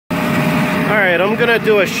Alright, I'm gonna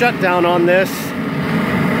do a shutdown on this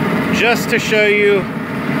just to show you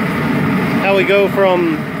how we go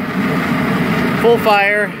from full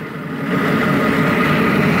fire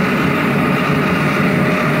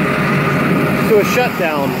to a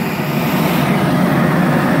shutdown.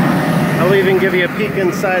 I'll even give you a peek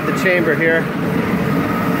inside the chamber here.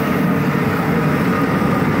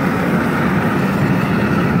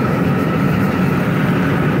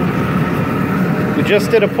 We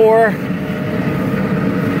just did a pour,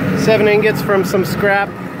 7 ingots from some scrap.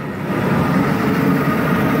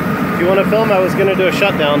 If you want to film, I was going to do a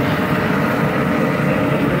shutdown.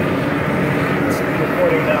 It's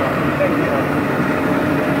recording now. Thank you.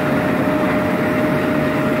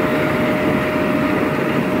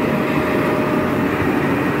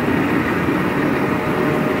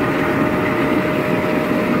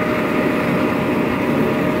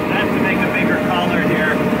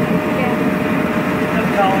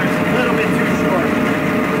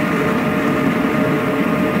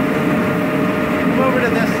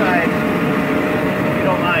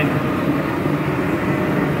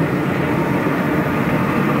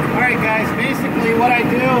 What I do,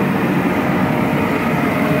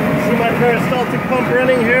 see my peristaltic pump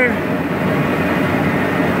running here?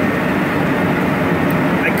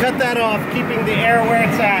 I cut that off, keeping the air where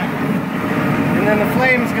it's at, and then the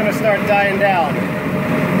flame's going to start dying down.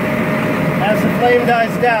 As the flame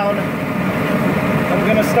dies down, I'm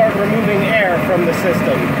going to start removing air from the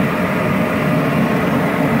system.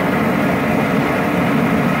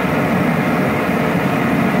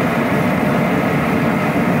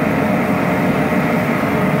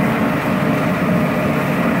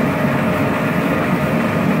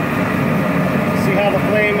 The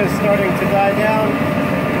flame is starting to die down.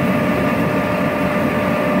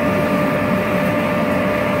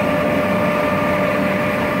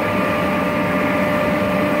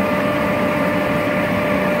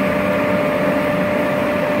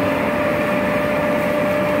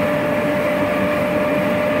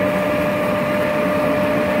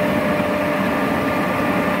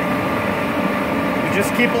 We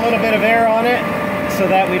just keep a little bit of air on it so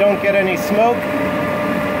that we don't get any smoke.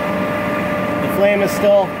 The flame is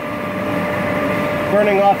still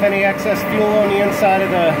burning off any excess fuel on the inside of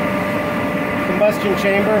the combustion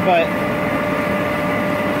chamber, but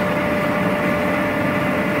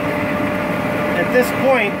at this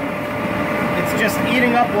point it's just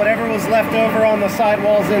eating up whatever was left over on the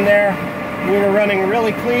sidewalls in there. We were running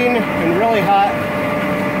really clean and really hot.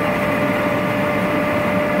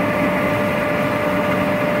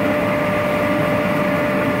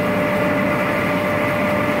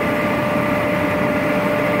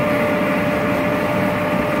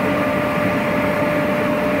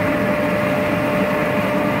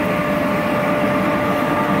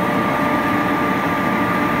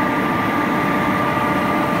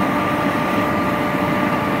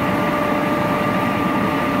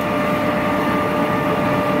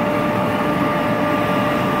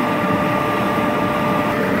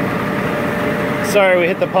 Sorry, we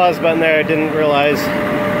hit the pause button there, I didn't realize.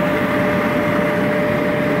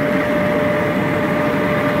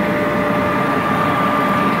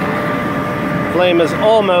 Flame is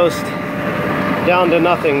almost down to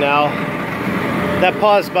nothing now. That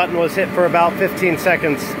pause button was hit for about 15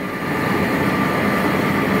 seconds.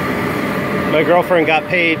 My girlfriend got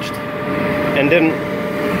paged and didn't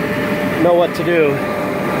know what to do.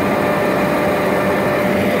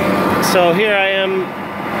 So here I am,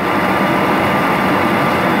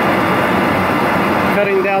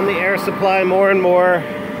 cutting down the air supply more and more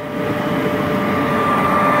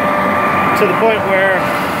to the point where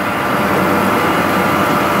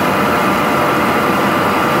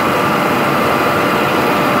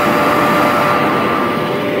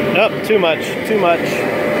oh, too much.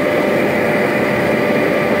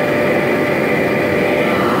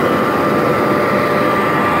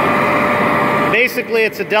 Basically,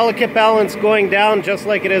 it's a delicate balance going down just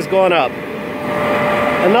like it is going up.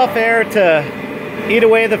 Enough air to eat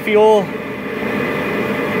away the fuel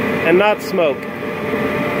and not smoke.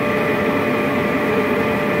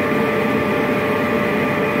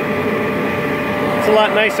 It's a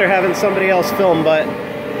lot nicer having somebody else film, but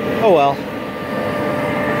oh well.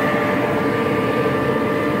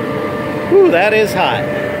 Ooh, that is hot.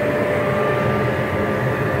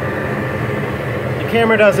 The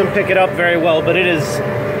camera doesn't pick it up very well, but it is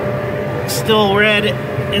still red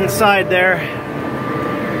inside there.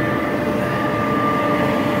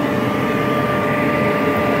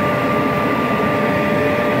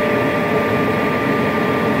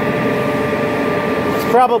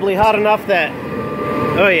 Probably hot enough that,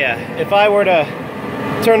 oh yeah, if I were to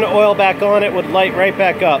turn the oil back on, it would light right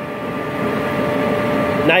back up.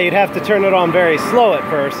 Now you'd have to turn it on very slow at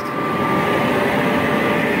first,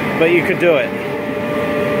 but you could do it.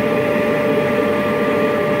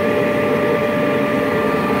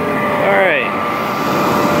 All right.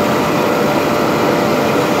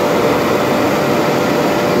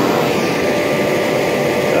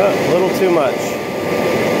 Oh, a little too much.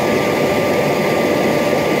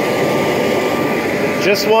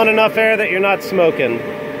 Just want enough air that you're not smoking.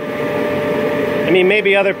 I mean,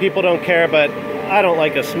 maybe other people don't care, but I don't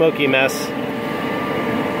like a smoky mess.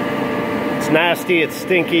 It's nasty, it's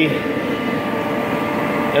stinky.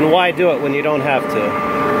 And why do it when you don't have to?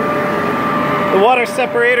 The water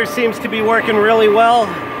separator seems to be working really well.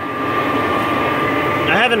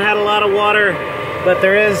 I haven't had a lot of water, but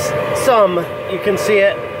there is some. You can see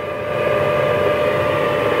it.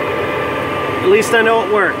 At least I know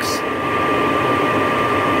it works.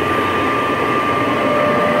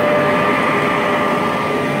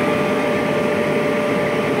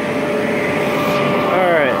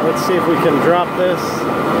 Let's see if we can drop this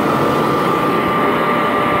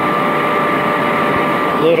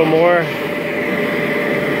a little more.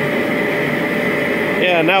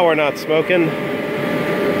 Yeah, now we're not smoking.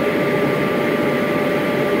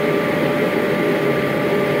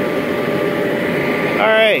 All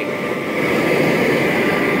right.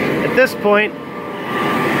 At this point,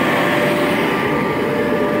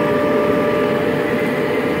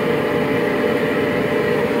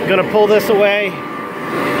 I'm gonna pull this away.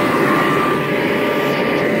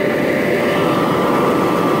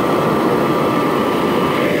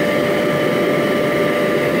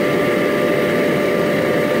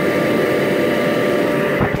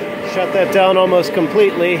 Shut that down almost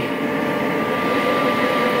completely.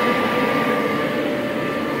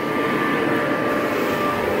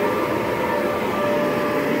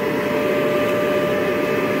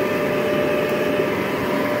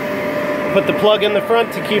 Put the plug in the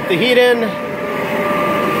front to keep the heat in. See,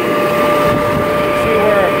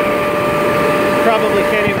 we're probably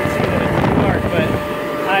can't even see that it's dark, but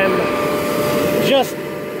I'm just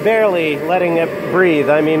barely letting it breathe.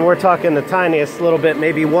 I mean, we're talking the tiniest little bit,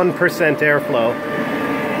 maybe 1% airflow.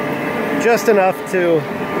 Just enough to...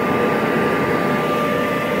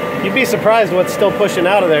 You'd be surprised what's still pushing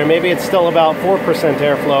out of there. Maybe it's still about 4%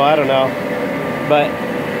 airflow, I don't know. But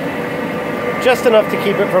just enough to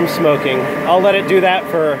keep it from smoking. I'll let it do that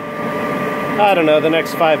for, I don't know, the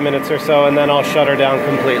next 5 minutes or so, and then I'll shut her down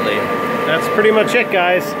completely. That's pretty much it,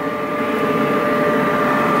 guys.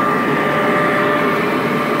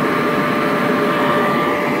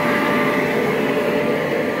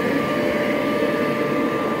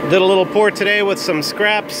 Did a little pour today with some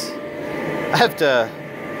scraps. I have to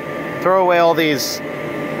throw away all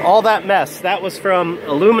that mess. That was from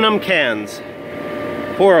aluminum cans.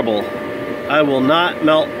 Horrible. I will not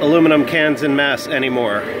melt aluminum cans in mass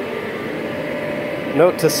anymore.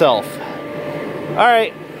 Note to self. All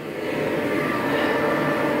right.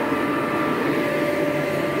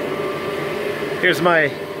 Here's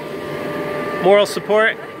my moral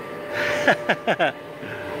support.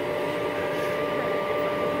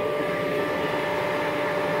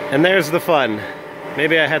 And there's the fun.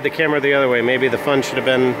 Maybe I had the camera the other way. Maybe the fun should have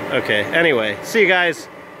been... Okay, anyway. See you guys.